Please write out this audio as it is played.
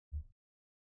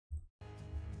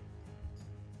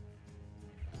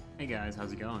Hey guys,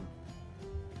 how's it going?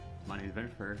 My name is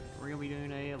Benfer. We're gonna be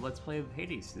doing a Let's Play of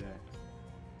Hades today.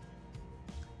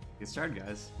 Get started,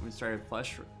 guys. We're gonna start a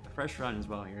fresh run as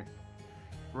well here.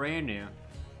 Brand new.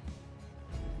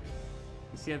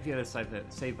 You see if you have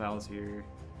save files here.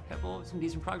 Some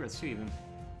decent progress too, even.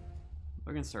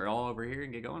 We're gonna start all over here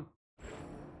and get going.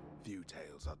 Few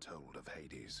tales are told of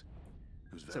Hades.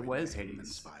 So what is Hades?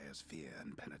 Inspires fear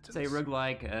and penitence, it's a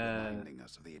roguelike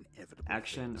us of the inevitable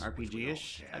action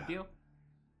RPG-ish type deal.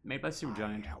 Made by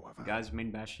Supergiant. The guys who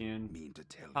made Bastion,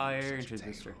 Fire, and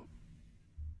Transistor.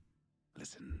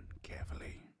 Listen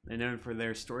carefully. They're known for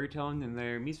their storytelling and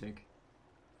their music.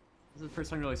 This is the first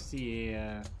time to really see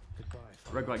a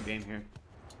roguelike game here.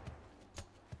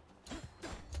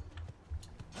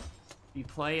 You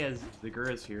play as the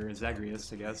Gurus here,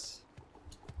 Zagreus, I guess.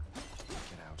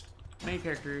 Get out. Main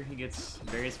character, he gets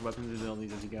various weapons and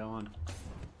abilities as you go on.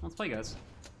 Let's play, guys.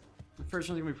 The first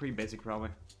one's gonna be pretty basic, probably.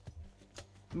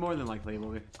 More than likely, it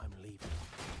will be. I'm leaving.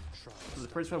 So the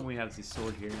first one we have is the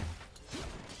sword here.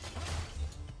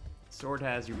 Sword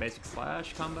has your basic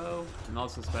slash combo, and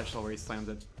also special where he slams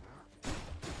it.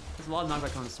 There's a lot of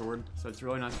knockback on the sword, so it's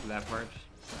really nice for that part.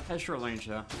 It has short range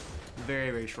though. Very,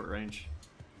 very short range.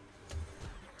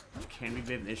 Which can be a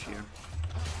bit of an issue.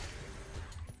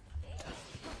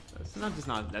 It's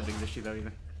not that big of an issue though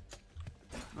either.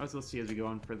 As we'll see as we go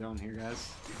on further on here,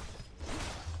 guys.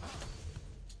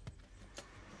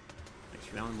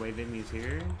 Next round wave enemies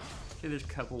here. Okay, there's a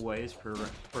couple ways per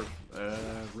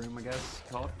room, I guess,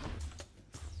 called.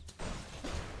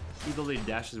 You ability to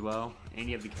dash as well, and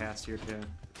you have the cast here too.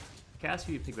 Cast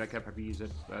you pick back up after you use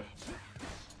it, but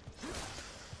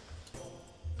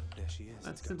there she is.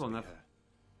 That's simple enough.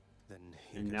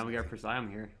 And now we got our first item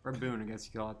here, or boon, I guess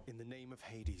you call it. In the name of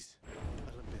Hades,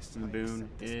 Olympus, and the boon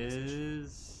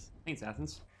is, I think it's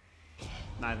Athens.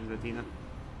 Not Athens, Athena.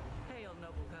 Hail,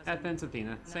 noble cousin. Athens,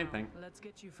 Athena, same Now, thing. Let's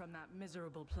get you from that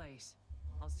miserable place.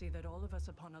 I'll see that all of us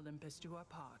upon Olympus do our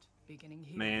part, beginning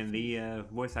here. Man, the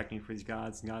voice acting for these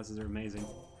gods and goddesses are amazing.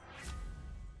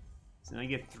 So now you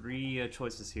get three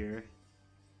choices here.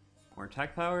 More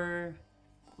attack power,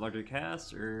 larger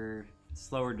cast, or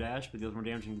slower dash but deals more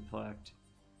damage and deflect.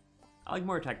 I like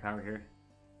more attack power here.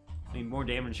 I mean, more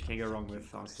damage can't go wrong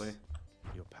with, honestly.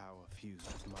 Your power fused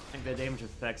with mine. I think that damage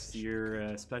affects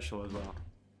your special as well.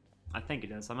 I think it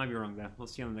does. I might be wrong though. We'll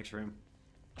see in the next room.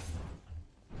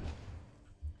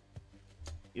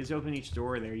 You just open each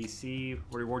door there, you see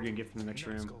what reward you can get from the next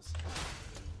room.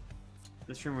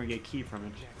 This room we're gonna get a key from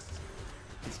it.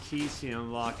 These keys to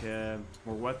unlock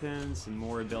more weapons and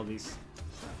more abilities.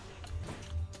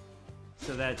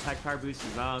 So that attack power boost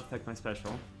does not affect my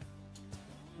special.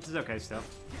 Which is okay still.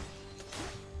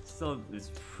 Still,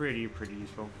 it's pretty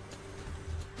useful.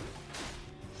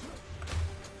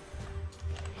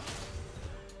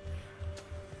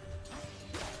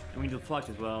 And we deflect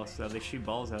as well, so they shoot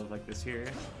balls out like this here.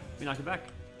 We knock it back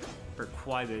for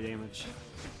quite a bit of damage.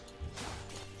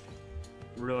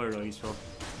 Really useful. What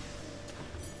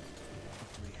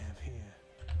do we have here?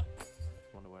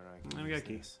 Wonder where I can And we got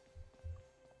keys.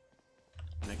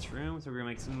 Next room, so we're gonna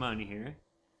make some money here.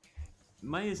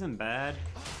 Money isn't bad.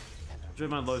 It's really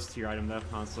my lowest tier item though,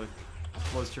 honestly.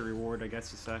 Lowest tier reward, I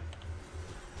guess you say.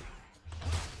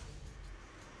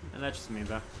 And that's just me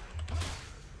though.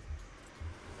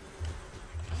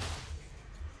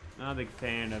 Not a big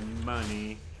fan of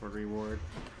money for reward.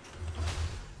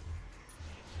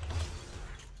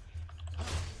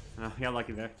 Oh, got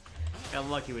lucky there. Got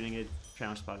lucky we didn't get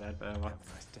trounced by that, but well.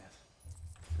 Nice death.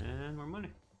 And more money.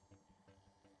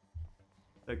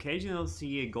 So occasionally you'll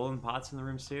see golden pots in the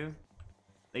rooms too.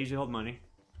 They usually hold money.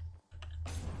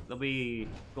 They'll be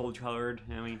gold colored.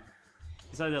 I mean,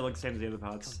 besides that, look the same as the other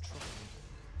pots.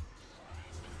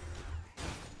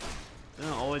 They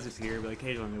don't always appear, but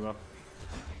occasionally they will.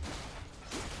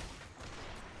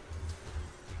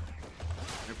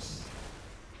 Oops. So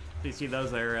you see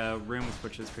those are room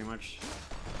switches pretty much.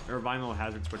 Or vinyl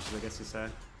hazard switches, I guess you say.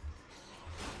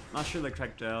 Not sure the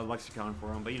correct lexicon for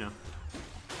them, but you know.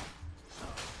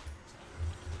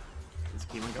 Let's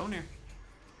keep on going here.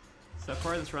 So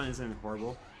far this run isn't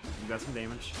horrible. We got some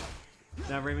damage.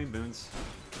 Not very many boons.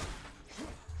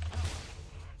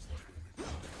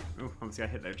 Ooh, almost got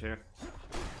hit there too.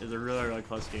 It was a really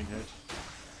close game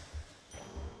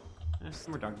hit.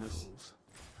 Some more darkness.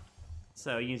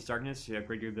 So you use darkness to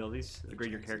upgrade your abilities,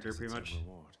 upgrade your character pretty much.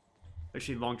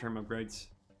 Actually long-term upgrades.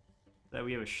 So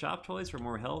we have a shop toys for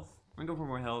more health. We're gonna go for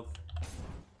more health.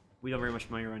 We don't have very much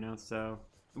money right now, so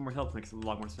more health makes a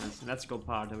lot more sense. And that's a gold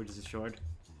pod that we just destroyed.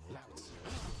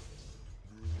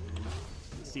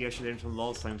 See, I should enter the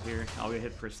lull slams here. I'll get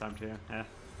hit first time too. Yeah.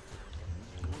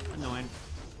 Annoying.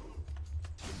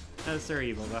 That's their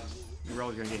evil though. You're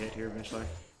always gonna get hit here eventually.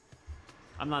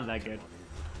 I'm not that good.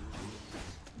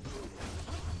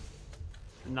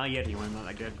 Not yet anyway, I'm not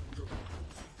that good.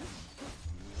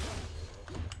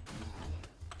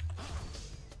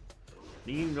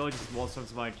 You can really just wall stun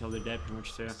somebody until they're dead pretty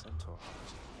much too. Centaur.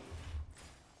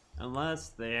 Unless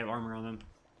they have armor on them,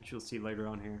 which you'll see later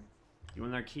on here. You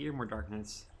want their key or more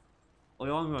darkness? Well,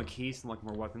 you want keys and like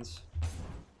more weapons.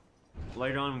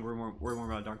 Later on, we're more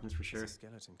about darkness for sure. It's a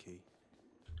skeleton key.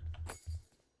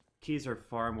 Keys are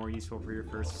far more useful for your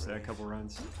first couple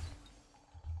runs.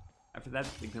 After that,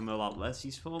 they become a lot less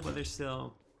useful, but they're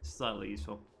still slightly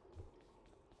useful.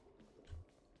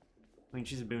 We can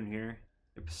choose a boon here.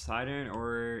 Poseidon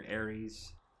or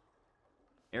Ares.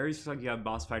 Ares looks like you got a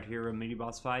boss fight here, or mini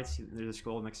boss fights. There's a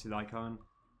scroll next to the icon.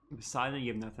 Poseidon,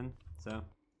 you have nothing, so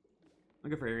I'll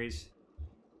go for Ares.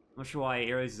 I'm not sure why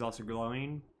Ares is also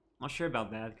glowing. I'm not sure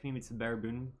about that. Maybe it's a better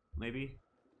boon, maybe.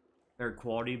 Better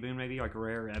quality boon, maybe, like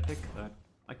rare or epic, but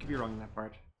I could be wrong on that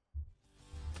part.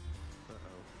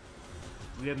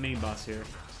 We have mini boss here.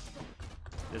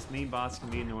 This mini boss can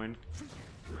be annoying.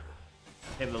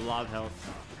 They have a lot of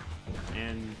health.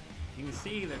 And you can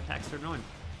see their attacks are annoying.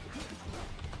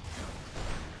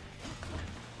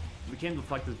 We can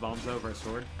deflect those bombs over our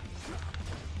sword.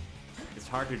 It's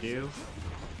hard to do,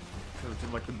 because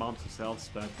of like the bombs themselves,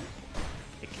 but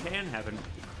it can happen.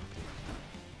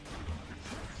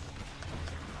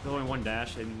 There's only one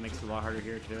dash, and it makes it a lot harder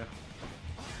here too.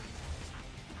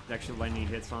 There's actually lightning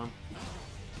hits on.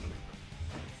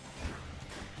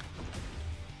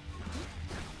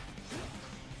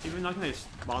 Even knocking those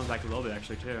bombs back a little bit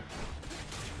actually too.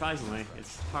 Surprisingly,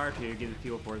 it's hard to get the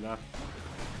feel for it though.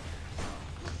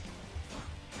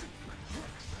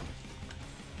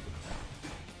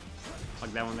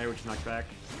 Like that one there, which knocked back.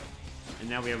 And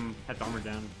now we have him at the armor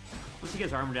down. Once he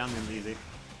gets armor down, then it's easy.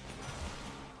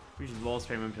 We should wall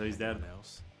spam him until he's dead.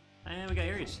 And we got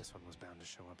Ares. This one was bound to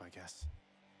show up, I guess.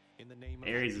 In the name of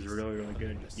Ares is really, really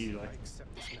good, usually. I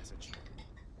accept this message.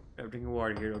 Grab a drink of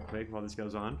water here real quick while this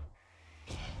goes on.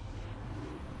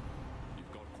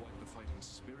 You've got quite the fighting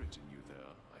spirit in you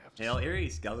there, I have to Hail say.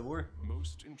 Ares, God of War.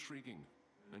 Most intriguing,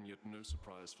 and yet no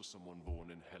surprise for someone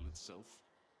born in hell itself.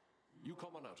 You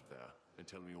come on out of there and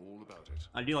tell me all about it.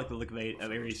 I do like the look of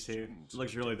Ares too. It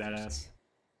looks really badass.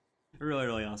 Really,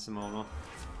 really awesome model.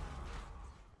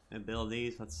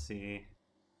 Abilities, let's see.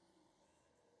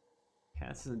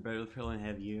 Cast and better with and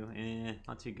have you.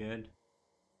 Not too good.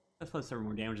 Let's put some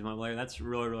more damage in my layer. That's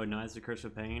really, really nice. The Curse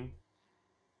of Pain.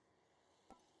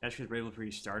 Dash is able for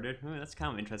you started. Ooh, that's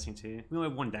kind of interesting too. We only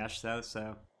have one dash though,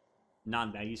 so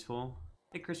not that useful.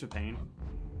 Take Curse of Pain.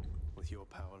 With your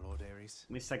power, Lord Ares.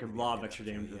 At least I could a lot of extra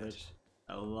damage with it.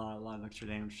 A lot of extra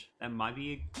damage. That might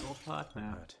be a gold pot?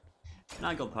 No.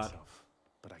 Not a gold pot.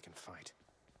 But I can fight.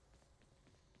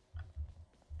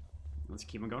 Let's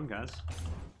keep on going, guys.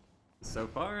 So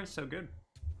far, so good.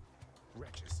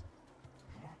 Wretches.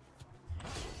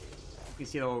 You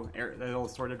see the little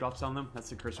sword that drops on them? That's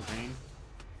the Curse of Pain.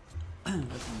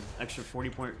 That's an extra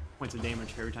 40 points of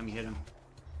damage every time you hit him.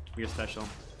 For your special.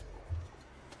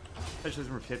 Specials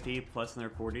were 50 plus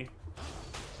another 40.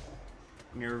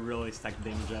 I'm gonna really stack the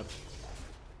damage up.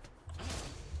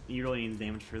 You really need the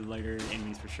damage for the later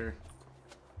enemies for sure.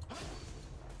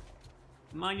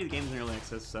 Mind you, the game's in early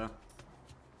access, so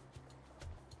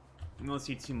you won't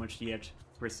see too much yet,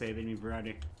 per se, of enemy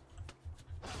variety.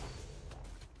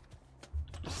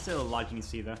 There's still a lot you can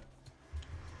see, though.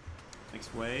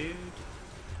 Next wave.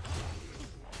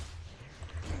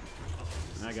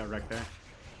 And I got wrecked there.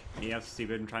 Yeah, that's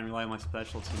stupid. I'm trying to rely on my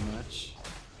special too much.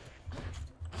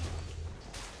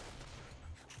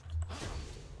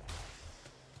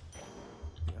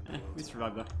 We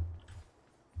survived, though.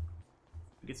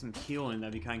 Get some healing,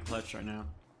 that'd be kind of clutch right now.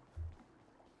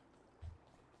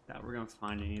 That we're gonna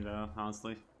find any though,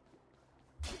 honestly.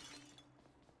 If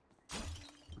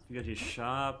we go to a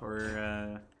shop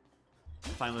or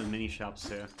find one of the mini shops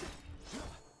too.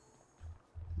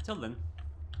 Until then,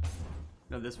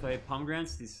 go this way.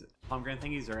 Pomegranates, these pomegranate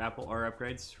thingies are apple or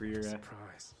upgrades for your.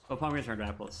 Surprise. Well, pomegranates aren't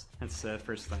apples. That's the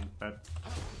first thing, but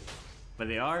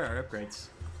they are our upgrades.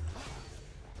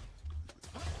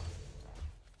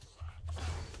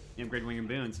 You upgrade wing and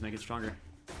boons to make it stronger.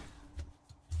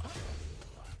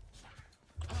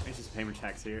 It's just payment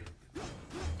tax here.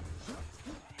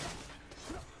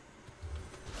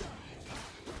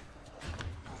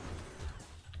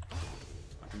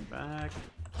 Come back.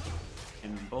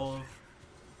 And both.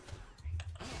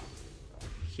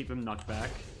 Keep him knocked back.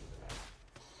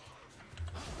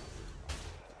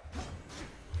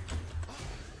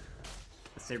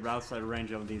 Let's say routes out of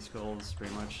range of these skulls,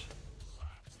 pretty much.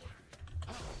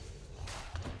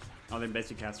 Oh, they're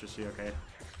basic casters too, okay.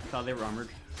 I thought they were armored.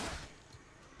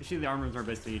 Actually, the armors are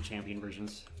basically champion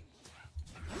versions.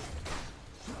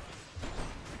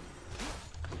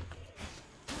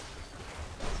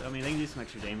 So, I mean, they can do some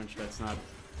extra damage, but it's not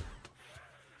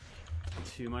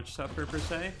too much tougher per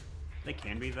se. They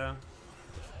can be, though.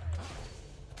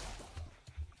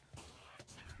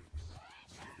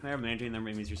 They're managing their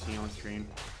enemies you're seeing on screen.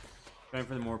 Going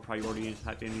for the more priority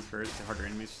type enemies first, the harder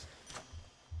enemies.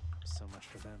 So much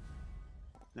for them.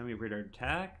 Then we upgrade our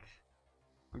attack.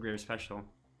 Upgrade our special.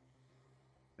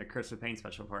 The Curse of Pain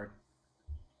special part.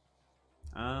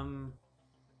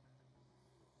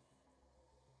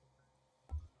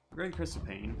 Upgrade Curse of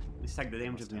Pain. We stack the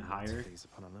damage Must a bit have lots of higher. these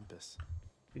upon Olympus.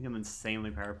 Become insanely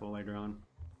powerful later on.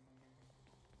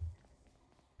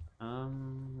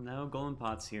 No golden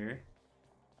pots here.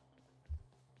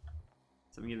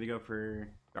 So I'm gonna go for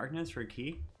darkness for a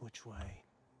key. Which way?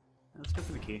 Let's go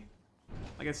for the key.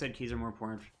 Like I said, keys are more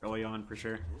important early on for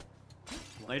sure.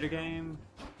 Later game,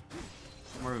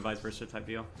 more of a vice versa type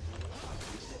deal.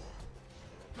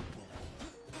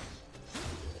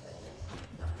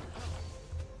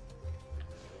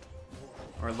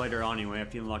 Or later on anyway,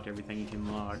 if you unlocked everything you can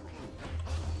unlock.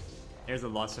 There's a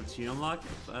lot of stuff to unlock,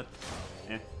 but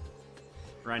eh.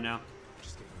 Right now.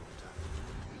 Just getting more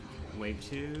time. Wave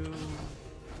 2.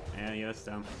 Yeah, that's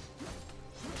dumb.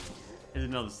 There's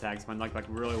another stacks, but like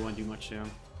really won't do much to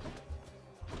him.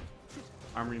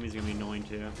 Armor enemies are gonna be annoying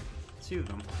too. 2 of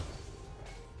them.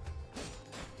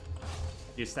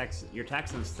 Your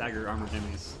attacks don't stagger armored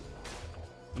enemies.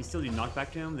 You still do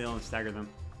knockback to them, they don't stagger them.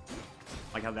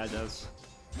 Like how that does.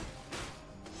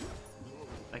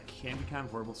 That can be kind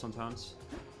of horrible sometimes.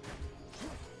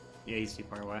 Yeah, he's too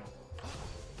far away.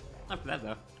 Not for that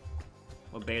though.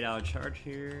 We'll bait out a charge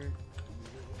here.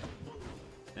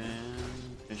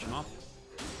 And finish him off.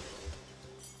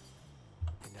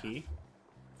 Key.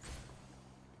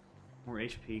 More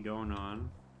HP going on.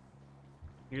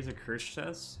 Here's a curse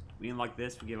chest. We unlock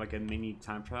this, we get like a mini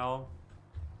time trial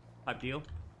type deal.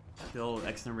 Kill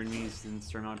X number of enemies in a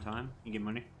certain amount of time, you get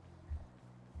money.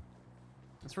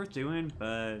 It's worth doing,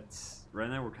 but right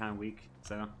now we're kind of weak,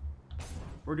 so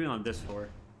we're doing on this floor.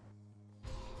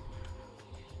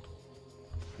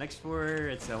 Next floor,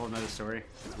 it's a whole nother story.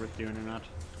 If it's worth doing or not.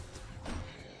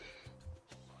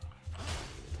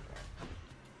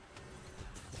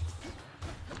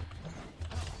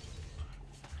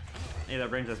 Yeah, that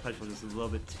range of special is just a little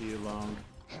bit too long.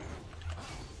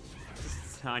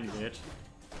 Just a tiny bit.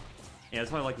 Yeah,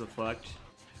 that's why I like the Deflect.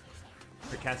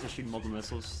 For casters shooting multiple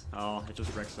missiles. Oh, it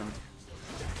just wrecks them.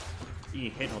 You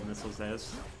can hit all missiles, that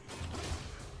is.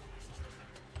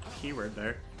 Keyword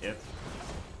there, if.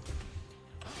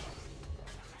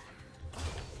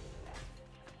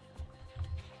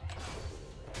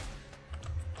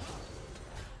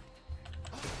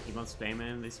 Keep on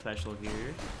spamming the special here.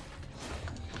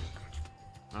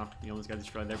 Oh, you almost got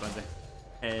destroyed there by the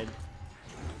head.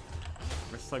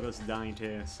 We're still close to dying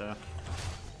too, so.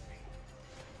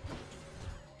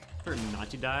 For not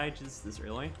to die just this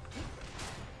early.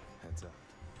 Heads up.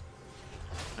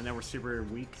 And then we're super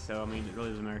weak, so I mean, it really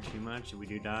doesn't matter too much if we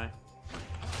do die.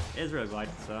 It is roguelike,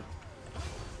 so.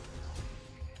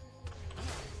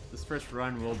 This first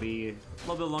run will be a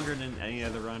little bit longer than any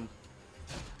other run.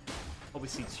 Hope we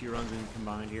see 2 runs in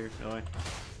combined here, really.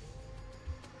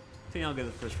 I think how good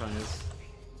the first run is.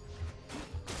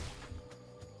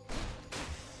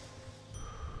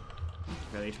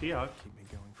 Got HP out. Keep me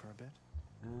going for a bit.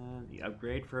 The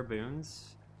upgrade for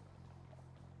boons.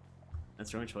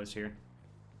 That's the only choice here.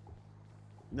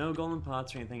 No golden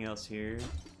pots or anything else here.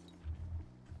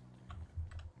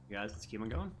 Guys, let's keep on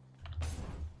going.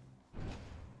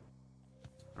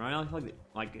 Alright, I feel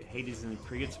like Hades is in a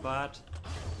pretty good spot.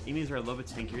 Enemies are a little bit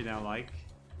tankier than I like.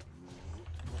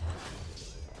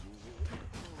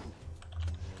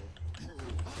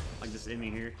 Like this enemy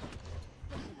here.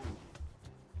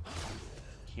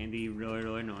 Can be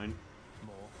really annoying.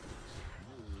 More.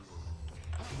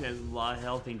 He has a lot of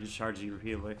health and just charges you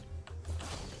repeatedly.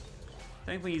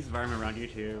 Thankfully, use the environment around you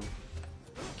to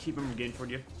keep him from getting toward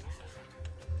you.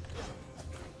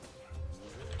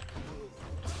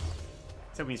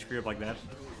 Except when you screw up like that.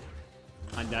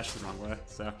 I dashed the wrong way,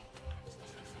 so.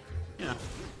 Yeah.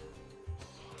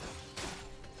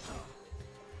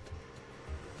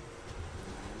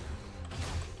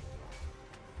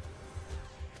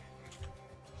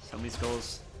 So many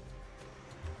skulls.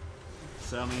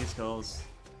 So many skulls.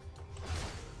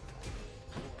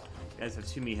 Guys have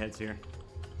too many heads here.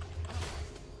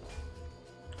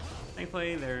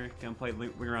 Thankfully, they're gonna play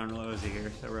Wing Around Rosy here,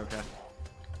 so we're okay.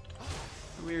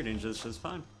 Weird ninjas, just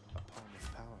fine. A palm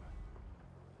of power.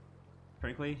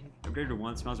 Frankly, upgraded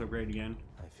once, might as well upgrade again.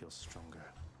 I feel stronger.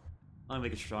 I'll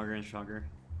make it stronger and stronger.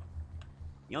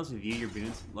 You also view your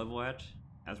boons level at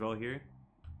as well here.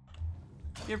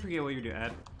 You ever forget what you're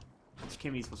at? Which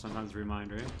can be useful sometimes as a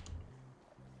reminder.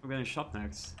 We're going to shop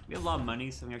next. We have a lot of money,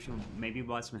 so we actually maybe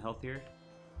buy some health here.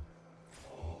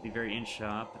 Be very in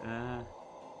shop.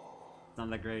 Not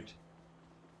that great.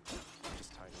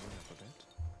 Just tidying up a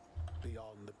bit.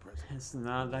 Beyond the present. It's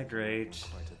not that great.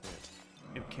 Quite a bit.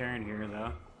 We have Karen here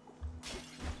though.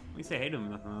 We say hey to him,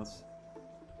 nothing else.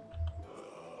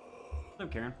 What's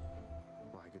up, Karen?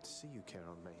 Why, good to see you,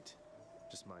 Carol, mate.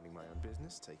 Just minding my own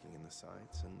business, taking in the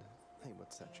sights, and hey,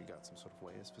 what's that? You got some sort of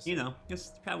wares for You know,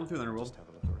 just traveling through the underworld, Just have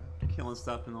a look around. killing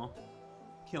stuff and all.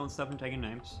 Killing stuff and taking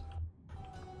names.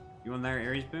 You want their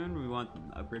Ares boon, or we want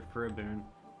an upgrade for a boon?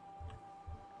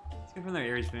 Let's go for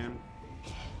their Ares boon.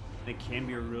 They can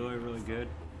be really, really good.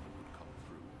 Come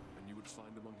through, and you would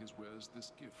find among his wares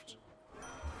this gift.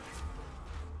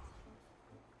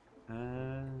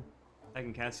 I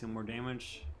can cast more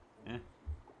damage. Eh.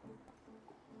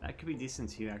 That could be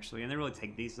decent too, actually. I never really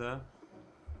take these though.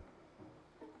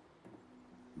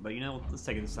 But you know, let's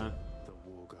take it this time. The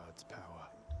War God's power.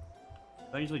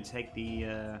 I don't usually take the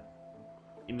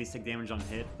enemy stick damage on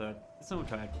hit, but it's not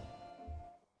try it.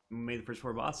 We made the first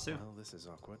 4 boss too. Well, this is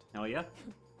awkward. Hell yeah.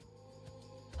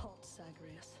 Halt,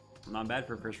 Zagreus. Not bad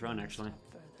for a first run, actually.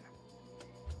 Further.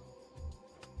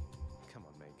 Come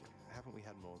on, Meg. Haven't we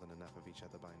had more than enough of each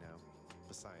other by now?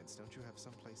 Besides, don't you have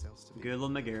someplace else to be? Good little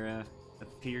Megara, the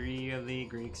fury of the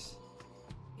Greeks.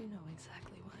 You know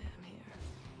exactly why I'm here.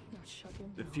 Now shut your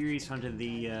The mouth Furies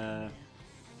and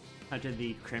hunted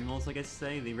the criminals, I guess to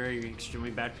say, the very extremely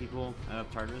bad people of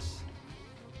Tartarus.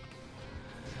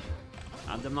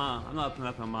 I'm not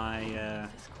up on my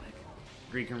this quick.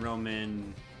 Greek and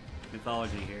Roman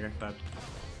mythology here, but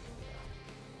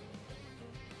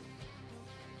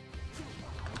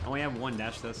I only have 1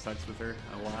 dash that sucks with her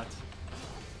a lot.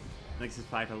 Makes this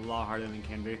fight a lot harder than it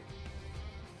can be.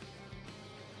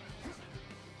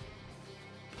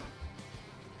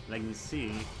 Like you can see,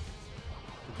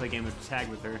 we play a game of tag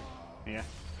with her. Yeah.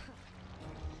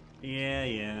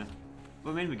 Yeah.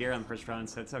 But we made Megara on the first run,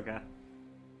 so it's okay.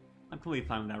 I'm completely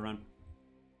fine with that run.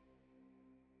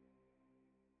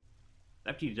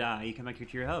 After you die, you come back here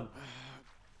to your hub.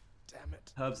 Damn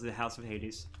it. Hub's the House of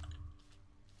Hades.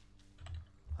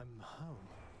 I'm home.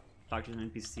 Talk to some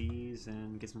NPCs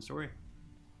and get some story.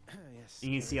 Yes.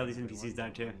 You can see all these everyone NPCs die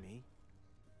too. behind me.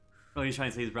 Oh, he's trying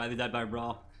to say he's right. They died by a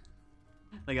brawl.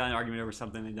 They got an argument over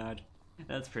something, they died.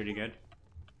 That's pretty good.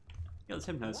 Yeah, let's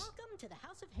hypnose. Welcome to the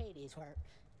House of Hades, where...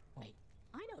 Wait,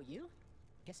 I know you.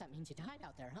 Guess that means you died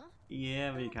out there, huh?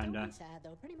 Yeah, but you Well, kinda don't die. be sad,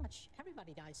 though. Pretty much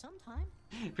everybody dies sometime.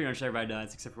 Pretty much everybody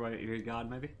dies, except for your god,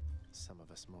 maybe? Some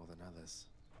of us more than others.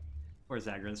 Or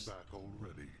Zagreus. Back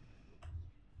already.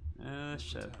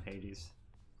 Shit, Hades.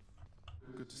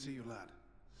 Good to see you, lad.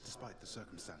 Despite the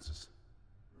circumstances.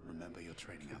 Remember your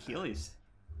training out there. Achilles.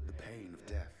 The pain of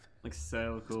death Looks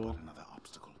so is cool. but another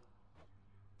obstacle.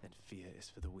 And fear is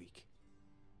for the weak.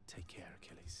 Take care,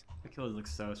 Achilles. Achilles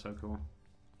looks so cool.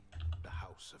 The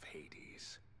House of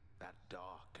Hades. That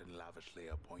dark and lavishly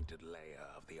appointed lair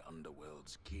of the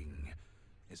underworld's king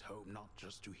is home not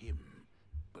just to him,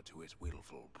 but to his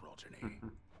willful progeny.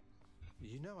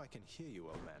 You know I can hear you,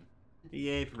 old man.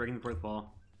 Yay for breaking the 4th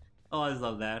wall. Oh, I just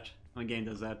love that when a game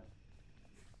does that.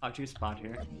 Talk to your spot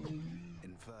here.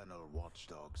 Infernal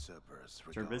watchdog Cerberus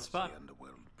Cerberus regards spot. the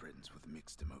underworld prince with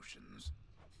mixed emotions.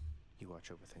 You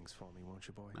watch over things for me, won't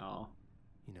you, boy? Oh,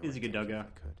 You know he's a I'd good take you doggo. if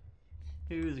I could.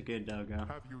 Who's a good doggo?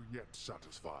 Have you yet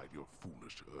satisfied your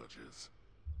foolish urges?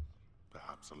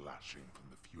 Perhaps a lashing from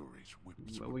the Furies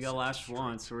whips But would we got set lashed you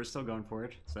once, so we're still going for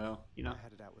it. So, you know. I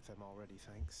had it out with them already,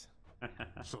 thanks.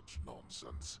 straight. Such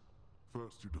nonsense.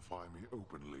 First you defy me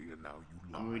openly, and now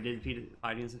you lie. We did defeat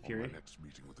Audience of On Fury. my next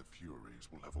meeting with the Furies,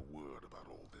 we'll have a word about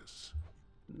all this.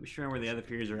 I'm sure where the other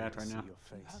Furies are at right See now. your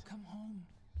face. I'll come home.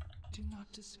 Do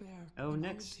not despair. Oh, and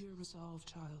next. hold your resolve,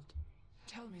 child.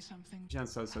 Tell me something. She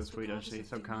sounds so Has the sweet, goddess actually, of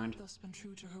so Athena kind. thus been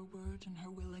true to her word and her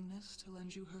willingness to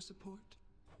lend you her support?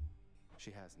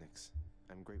 She has, Nyx.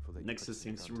 I'm grateful that you Nyx put us in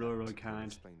seems contact really, really and kind.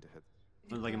 explained to her.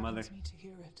 Sounds like a mother. It me to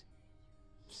hear it.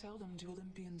 Seldom do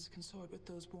Olympians consort with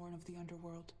those born of the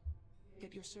underworld.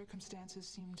 Yet your circumstances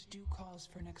seemed due cause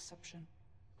for an exception.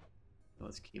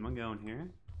 Let's keep on going here.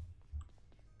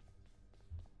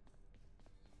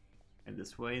 And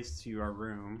this way is to our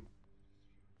room.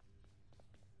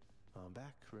 I'm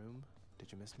back, room.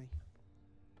 Did you miss me?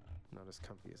 Not as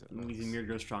comfy as it Easy looks. mirror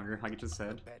grows stronger, like I just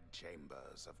said. The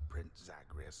bedchambers of Prince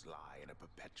Zagreus lie in a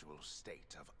perpetual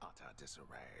state of utter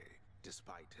disarray,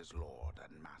 despite his lord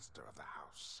and master of the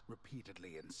house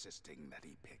repeatedly insisting that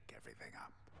he pick everything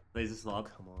up. He's a slob.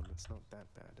 Come on, it's not that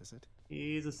bad, is it?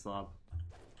 He's a slob.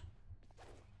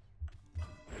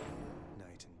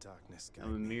 Night and darkness guide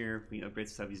On the me. mirror, we upgrade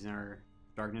stuff using our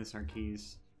darkness and our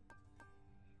keys.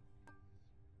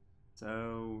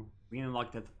 So we can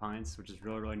unlock Death Defiance, which is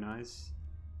really nice.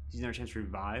 Using our chance to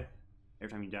revive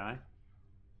every time you die.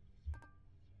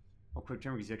 Or quick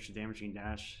turn gives you extra damage and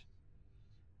dash.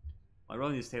 Well, I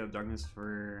really need to stay with darkness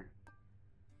for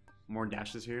more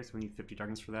dashes here, so we need 50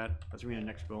 darkness for that. That's what we need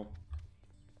next roll.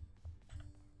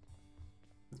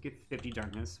 Let's get 50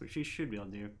 darkness, which we should be able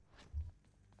to do.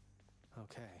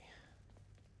 Okay,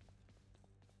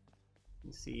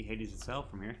 Let's see Hades itself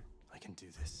from here. I can do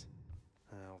this.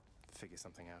 I'll figure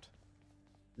something out.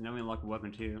 And now we unlock a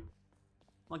weapon too.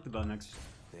 Unlock the bow next.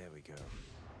 There we go.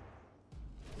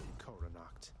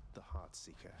 Coronacht, the Heart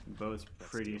Seeker. The bow is Let's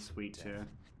pretty deal sweet with too. death.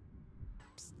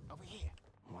 Psst, over here.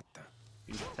 What the?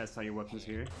 You can test out your weapons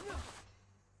here.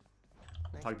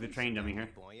 Nice Talk to the piece train of dummy meat, here.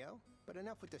 boyo. But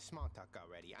enough with the small talk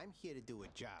already. I'm here to do a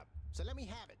job. So let me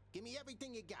have it. Give me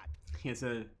everything you got. He has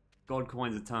a gold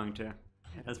coins a tongue too.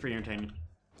 That's pretty entertaining.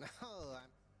 Oh,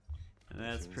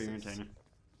 That's Soon as pretty this- entertaining.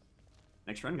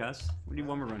 Next run, guys. We do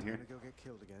one more run here Time to go get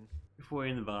killed again. before we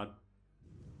end the VOD.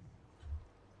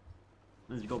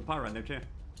 There's a gold pot right there too.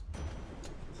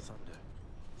 Thunder.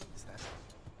 Is that?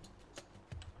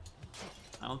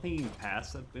 I don't think you can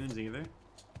pass up boons either.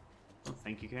 I don't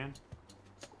think you can.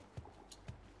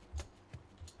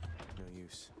 No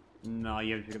use. No,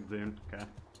 you have to pick up the boon. Okay.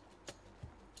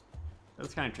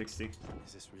 That's kind of tricksy.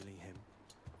 Is this really him?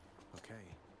 Okay.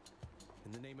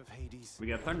 In the name of Hades. We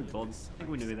got Thunderbolt. I think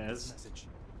we knew who that is. Message.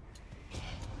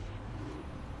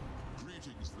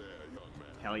 Greetings there, young man.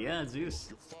 Hell yeah, Zeus.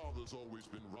 Your father's always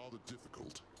been rather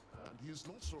difficult, and he has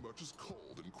not so much as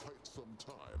called in quite some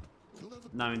time. He'll have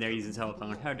a Not even there using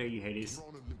telephone. How dare you, Hades? You're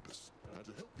on Olympus, and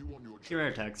to help you on your Give her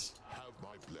a journey, text. have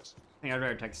my blessing. I think I'd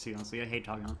rather text too, honestly. I hate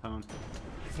talking on the phone.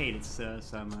 I hate it so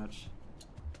much.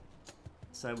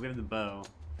 So we have the bow.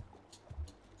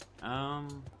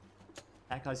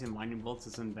 That causing lightning bolts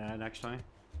isn't bad actually.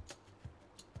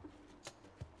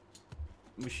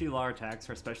 We shoot a lot of attacks,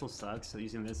 our special sucks, so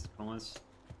using this is pointless.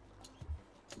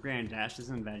 Grand dash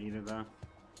isn't bad either though.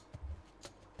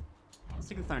 Let's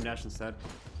take the Thunder Dash instead.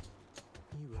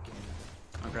 You again.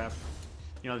 Oh crap.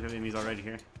 You know there's enemies already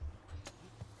here.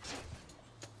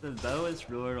 The bow is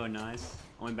really nice.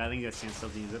 Only bad thing you gotta stand still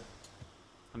to use it.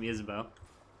 Let me use the bow.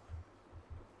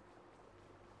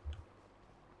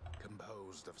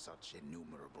 Composed of such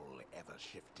innumerable,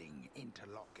 ever-shifting,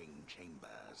 interlocking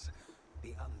chambers,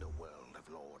 the underworld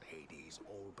of Lord Hades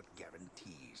all but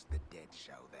guarantees the dead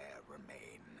shall there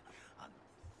remain.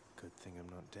 Good thing I'm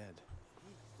not dead.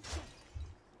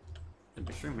 A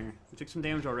big room here. We took some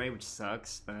damage already, which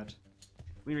sucks, but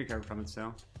we recovered from it,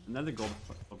 so. Another gold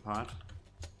pot.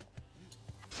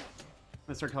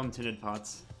 Let's start calling them tinted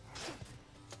pots.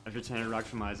 After tinted rocks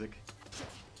from Isaac.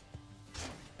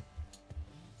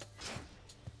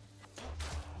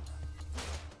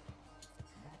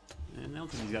 And I'll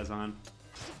take these guys on.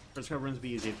 First couple runs will be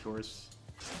easy, of course.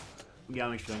 We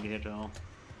gotta make sure we don't get hit at all.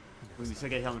 When we still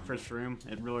get hit on the first room,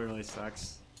 it really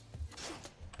sucks.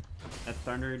 That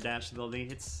Thunder Dash ability,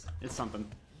 it's something.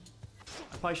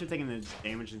 I probably should have taken the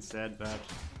damage instead, but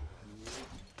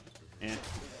yeah.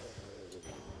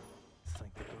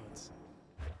 Thank the gods.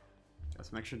 Got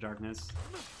some extra darkness.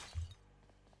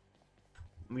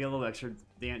 We get a little extra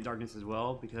darkness as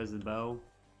well because of the bow,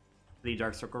 the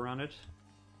dark circle around it.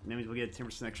 And that means we'll get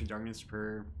 10% extra darkness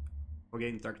per. We're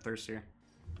getting Dark Thirst here.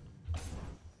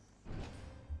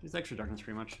 Just extra darkness,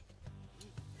 pretty much.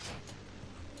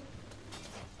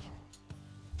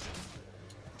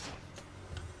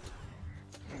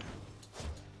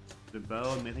 The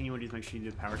bow, the main thing you want to do is make sure you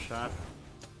do a power shot.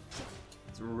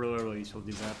 It's really useful to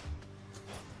do that.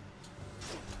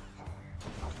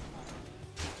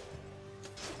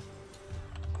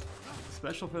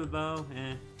 Special for the bow,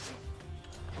 eh.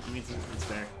 I mean, it's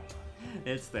there.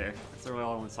 It's there. That's really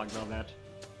all I want to talk about that.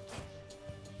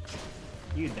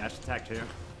 You can dash attack too.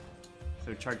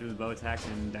 So charge with the bow attack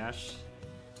and dash.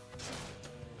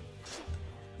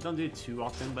 Don't do it too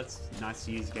often, but it's nice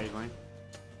to use occasionally.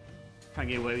 Trying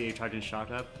to get away with you charging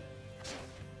shot up.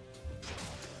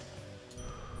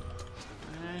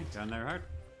 Got another heart.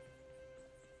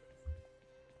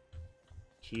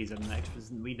 Keys up next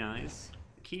would be nice.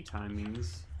 The key time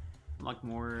means unlock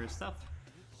more stuff.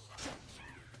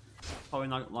 Probably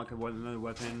not unlock another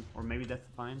weapon, or maybe Death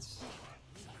Defiance.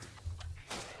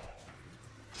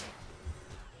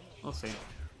 We'll see.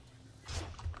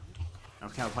 I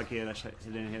was kind of lucky that shit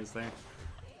didn't hit us there.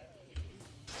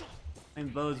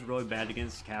 And bow's really bad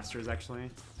against casters, actually.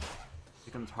 It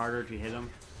becomes harder to hit them.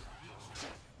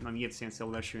 I mean, you get stand still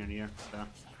without shooting at you, so.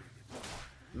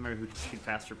 No matter who can shoot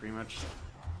faster, pretty much.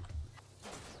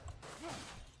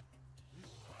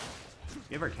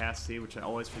 We have our Cassie, which I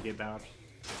always forget about.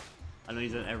 I don't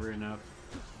use it ever enough.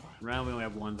 Right now we only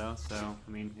have one, though, so,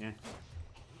 I mean, yeah.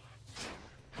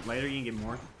 Later you can get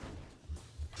more.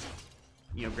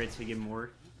 You upgrade so you get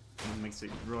more. And it makes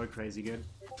it really crazy good.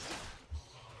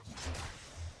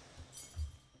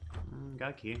 Got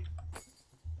a key.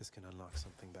 This can unlock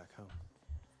something back home.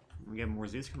 We get more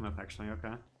Zeus coming up, actually,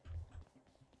 okay.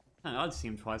 I'd see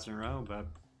him twice in a row, but,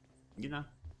 you know.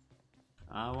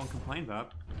 I won't complain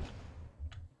about.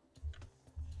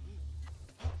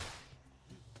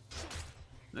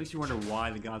 Makes you wonder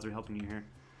why the gods are helping you here.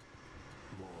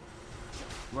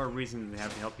 What reason do they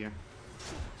have to help you?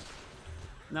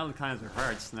 Not the kind of their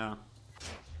hearts, no.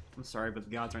 I'm sorry, but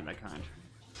the gods aren't that kind.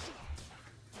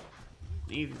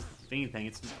 If anything,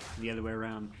 it's the other way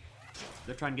around.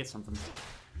 They're trying to get something.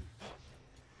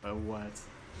 But what?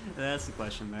 That's the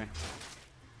question there.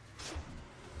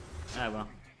 Ah well.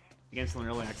 The game's still in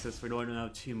early access, we don't know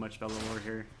too much about the lore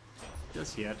here.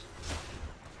 Just yet.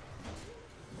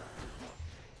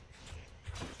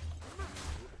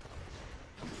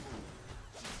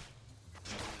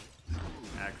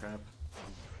 Ah crap.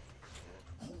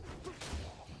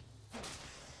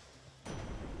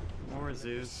 More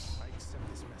Zeus. I accept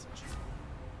this message.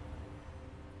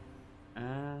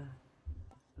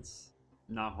 It's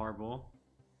not horrible.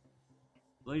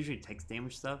 Well, it usually takes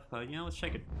damage stuff, but you know, let's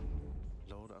check it.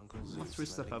 Lord Uncle Zeus. Let's switch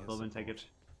stuff up a little bit and take it.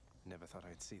 Never thought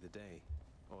I'd see the day.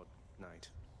 Or night.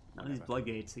 Now these blood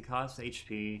gates, they cost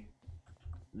HP.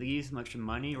 They use some extra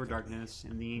money or darkness,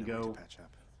 and then you No way go. to patch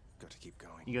up. Got to keep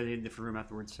going. You go to a different room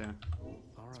afterwards, so.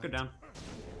 Let's go down.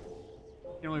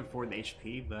 You can only afford the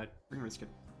HP, but we're gonna risk it.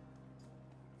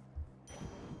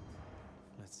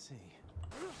 Let's see.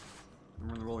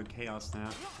 We're in the rolling chaos now.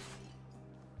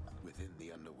 Within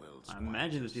the underworld's I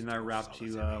imagine this being our route to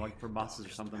like for bosses or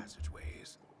something.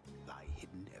 passageways lie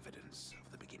hidden evidence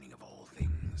of the beginning of all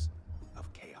things,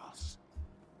 of chaos.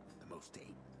 The most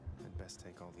I'd best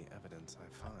take all the evidence I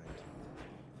find.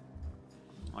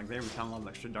 Like there, we found a lot of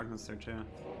extra darkness there too. And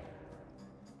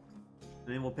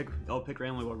then I'll pick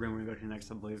randomly what room we're gonna go to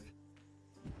next, I believe.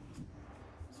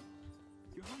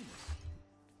 Your Highness.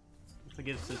 Looks like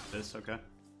it's this, okay.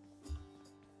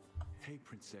 Hey,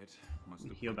 Prince Ed. Must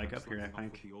have Heal back put up here, I something off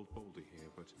think. with the old boulder here,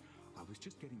 but I was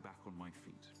just getting back on my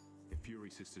feet. The Fury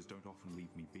Sisters don't often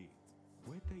leave me be.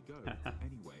 Where'd they go,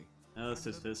 anyway? Oh, it's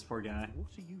just this poor guy. What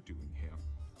are you doing here?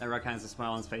 That rock has a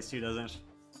smile on his face too, doesn't it?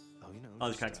 Oh, you know, Oh,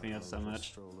 this cracks me up out so for a much.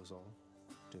 Stroll is all.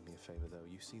 Do me a favor though.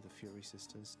 You see the Fury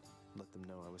Sisters? Let them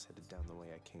know I was headed down the way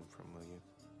I came from, will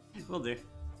you? Will do.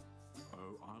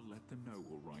 Oh, I'll let them know,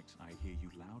 all right. I hear you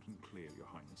loud and clear, Your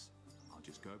Highness. I'll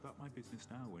just go about my business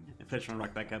now and... Push one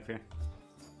rock back up here.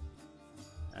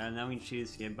 And now we can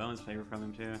choose to get bonus favor from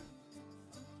him too.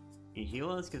 Can you heal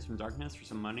us? Give some darkness for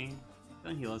some money?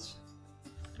 Don't heal us.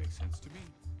 Makes sense to me.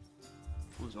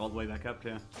 We'll just all the way back up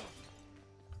too.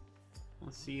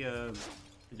 Let's see a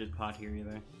good pot here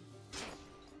either.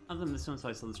 Other than this one, so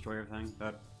I still destroy everything,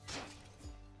 but...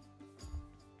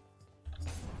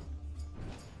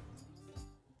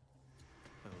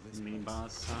 Oh, this Mini place.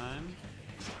 boss time.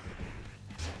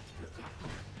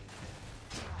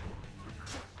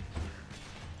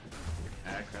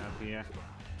 Ah crap, yeah.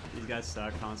 These guys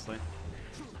suck constantly.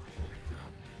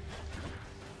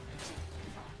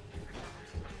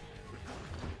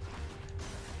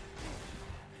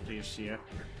 Jeez, Shia.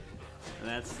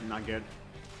 That's not good.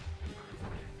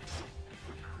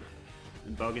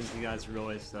 And Bogan's you guys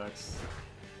really sucks.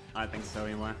 I think so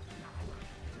anyway.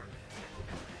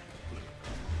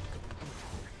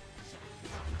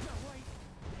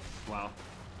 Wow.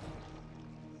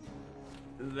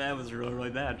 That was really, really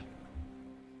bad.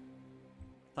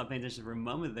 Stopped paying attention for a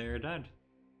moment there, I died.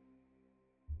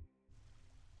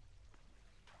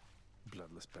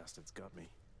 Bloodless bastards got me.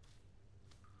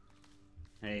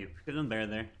 Hey, could've done better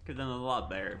there. Could've done a lot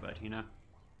better, but you know.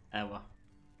 Ah well.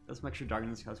 Got some extra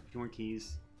darkness, got a few more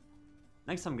keys.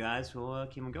 Next time, guys, we'll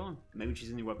keep on going. Maybe choose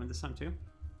a new weapon this time, too.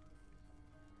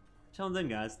 Till then,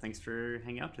 guys, thanks for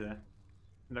hanging out today.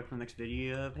 Come back for the next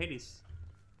video of Hades.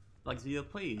 Like this video,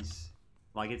 please.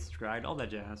 Like it, subscribe, all that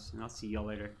jazz. And I'll see y'all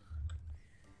later.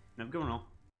 Have a good one, all.